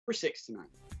for 6 tonight.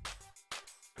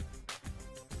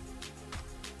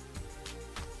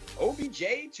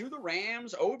 OBJ to the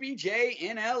Rams. OBJ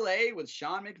in LA with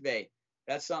Sean McVay.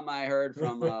 That's something I heard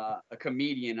from a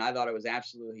comedian. I thought it was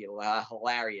absolutely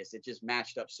hilarious. It just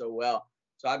matched up so well.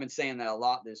 So I've been saying that a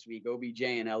lot this week, OBJ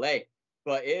in LA.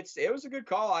 But it was a good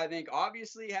call, I think.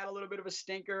 Obviously had a little bit of a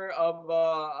stinker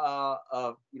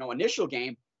of initial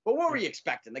game. But what were you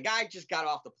expecting? The guy just got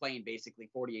off the plane basically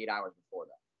 48 hours before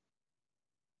that.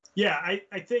 Yeah,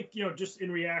 I think, just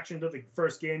in reaction to the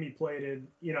first game he played in,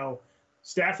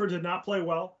 Stafford did not play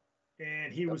well,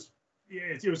 and it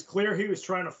was clear he was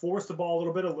trying to force the ball a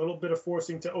little bit of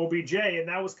forcing to OBJ, and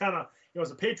that was kind of,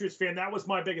 as a Patriots fan, that was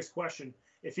my biggest question.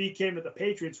 If he came to the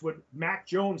Patriots, would Mac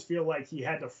Jones feel like he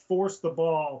had to force the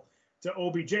ball to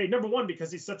OBJ? Number one,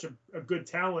 because he's such a good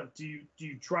talent, do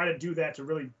you try to do that to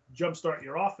really jumpstart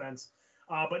your offense?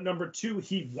 But number two,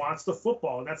 he wants the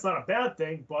football, and that's not a bad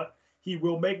thing, but he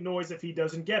will make noise if he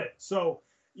doesn't get it. So,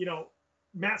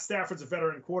 Matt Stafford's a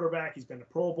veteran quarterback. He's been to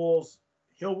Pro Bowls.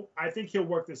 I think he'll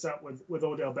work this out with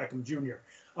Odell Beckham Jr.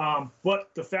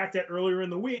 But the fact that earlier in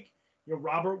the week,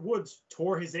 Robert Woods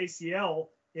tore his ACL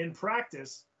in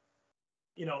practice,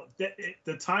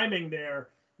 the timing there,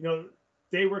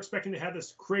 they were expecting to have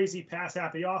this crazy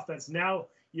pass-happy offense. Now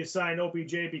you sign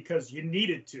OBJ because you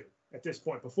needed to at this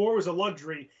point. Before it was a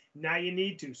luxury. Now you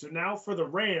need to. So now for the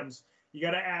Rams, you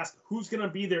got to ask who's going to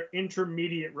be their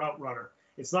intermediate route runner.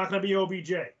 It's not going to be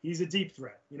OBJ. He's a deep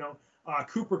threat.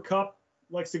 Cooper Kupp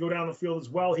likes to go down the field as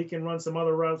well. He can run some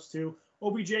other routes too.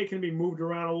 OBJ can be moved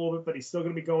around a little bit, but he's still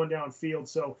going to be going downfield.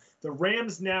 So the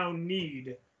Rams now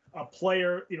need a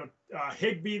player.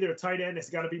 Higbee, their tight end, has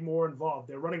got to be more involved.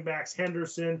 Their running backs,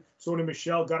 Henderson, Sony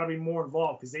Michel, got to be more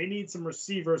involved because they need some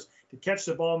receivers to catch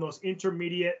the ball in those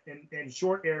intermediate and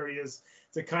short areas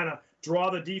to kind of draw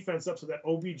the defense up so that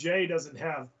OBJ doesn't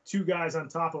have two guys on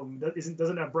top of him,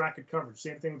 doesn't have bracket coverage.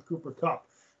 Same thing with Cooper Kupp.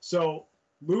 So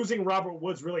losing Robert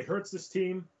Woods really hurts this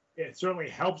team. It certainly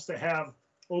helps to have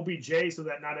OBJ so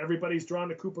that not everybody's drawn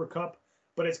to Cooper Kupp.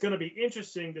 But it's going to be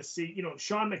interesting to see,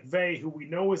 Sean McVay, who we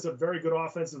know is a very good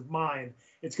offensive mind.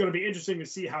 It's going to be interesting to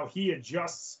see how he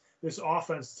adjusts this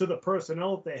offense to the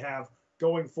personnel that they have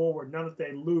going forward now that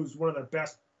they lose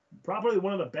probably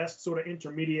one of the best sort of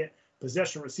intermediate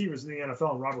possession receivers in the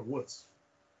NFL, Robert Woods.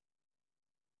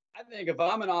 I think if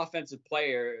I'm an offensive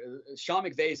player, Sean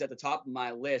McVay is at the top of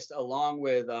my list, along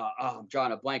with I'm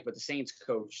drawing a blank, but the Saints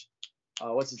coach,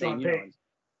 what's his name?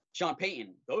 Sean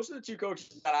Payton. Those are the two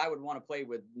coaches that I would want to play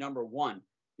with, number one,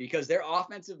 because their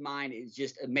offensive mind is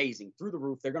just amazing, through the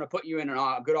roof. They're going to put you in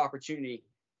a good opportunity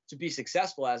to be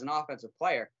successful as an offensive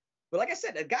player. But like I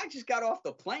said, that guy just got off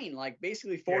the plane like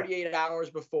basically 48 hours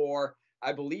before.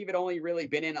 I believe it only really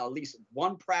been in at least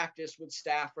one practice with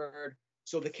Stafford.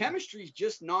 So the chemistry's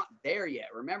just not there yet.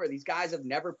 Remember, these guys have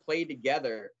never played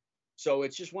together. So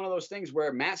it's just one of those things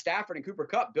where Matt Stafford and Cooper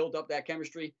Kupp built up that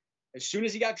chemistry as soon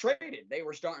as he got traded. They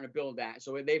were starting to build that.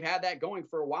 So they've had that going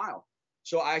for a while.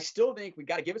 So I still think we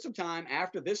got to give it some time.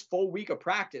 After this full week of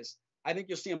practice, I think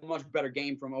you'll see a much better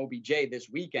game from OBJ this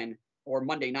weekend or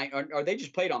Monday night. Or they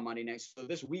just played on Monday night. So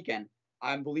this weekend,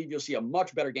 I believe you'll see a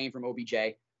much better game from OBJ.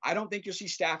 I don't think you'll see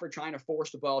Stafford trying to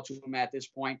force the ball to him at this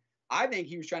point. I think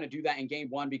he was trying to do that in game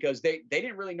one because they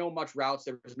didn't really know much routes.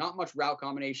 There was not much route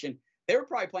combination. They were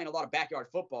probably playing a lot of backyard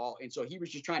football, and so he was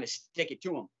just trying to stick it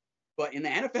to him. But in the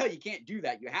NFL, you can't do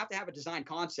that. You have to have a design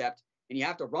concept, and you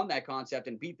have to run that concept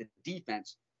and beat the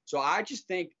defense. So I just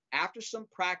think after some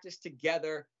practice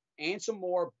together and some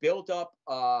more built-up,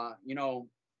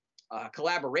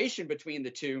 collaboration between the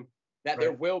two, that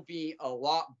there will be a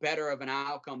lot better of an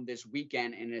outcome this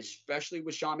weekend, and especially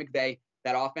with Sean McVay,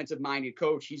 that offensive-minded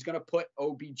coach, he's going to put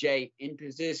OBJ in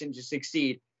position to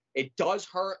succeed. It does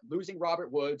hurt losing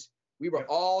Robert Woods. We were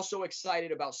all so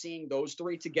excited about seeing those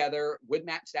three together with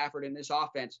Matt Stafford in this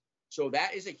offense. So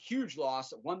that is a huge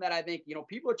loss, one that I think,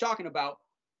 people are talking about,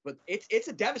 but it's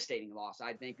a devastating loss,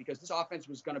 I think, because this offense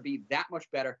was going to be that much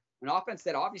better. An offense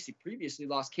that obviously previously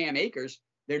lost Cam Akers,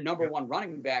 their number one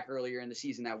running back earlier in the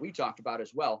season that we talked about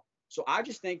as well. So I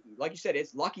just think, like you said,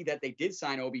 it's lucky that they did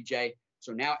sign OBJ.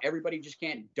 So now everybody just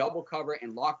can't double cover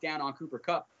and lock down on Cooper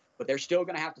Kupp, but they're still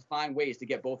going to have to find ways to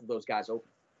get both of those guys open.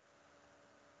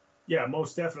 Yeah,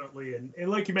 most definitely. And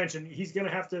like you mentioned, he's going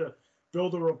to have to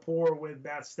build a rapport with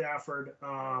Matt Stafford.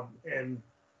 And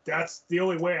that's the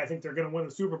only way I think they're going to win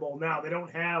the Super Bowl now. They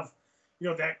don't have,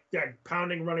 that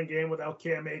pounding running game without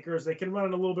Cam Akers. They can run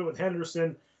it a little bit with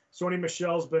Henderson. Sony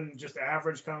Michel's been just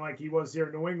average, kind of like he was here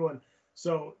in New England.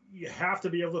 So you have to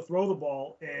be able to throw the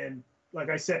ball. And like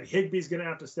I said, Higbee's going to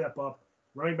have to step up.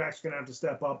 Running back's going to have to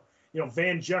step up.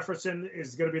 Van Jefferson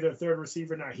is going to be their third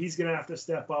receiver now. He's going to have to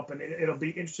step up, and it'll be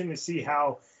interesting to see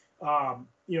how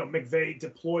McVay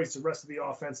deploys the rest of the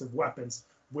offensive weapons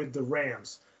with the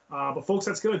Rams. But folks,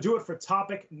 that's going to do it for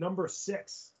topic number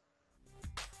 6.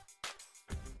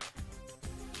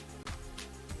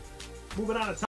 Moving on to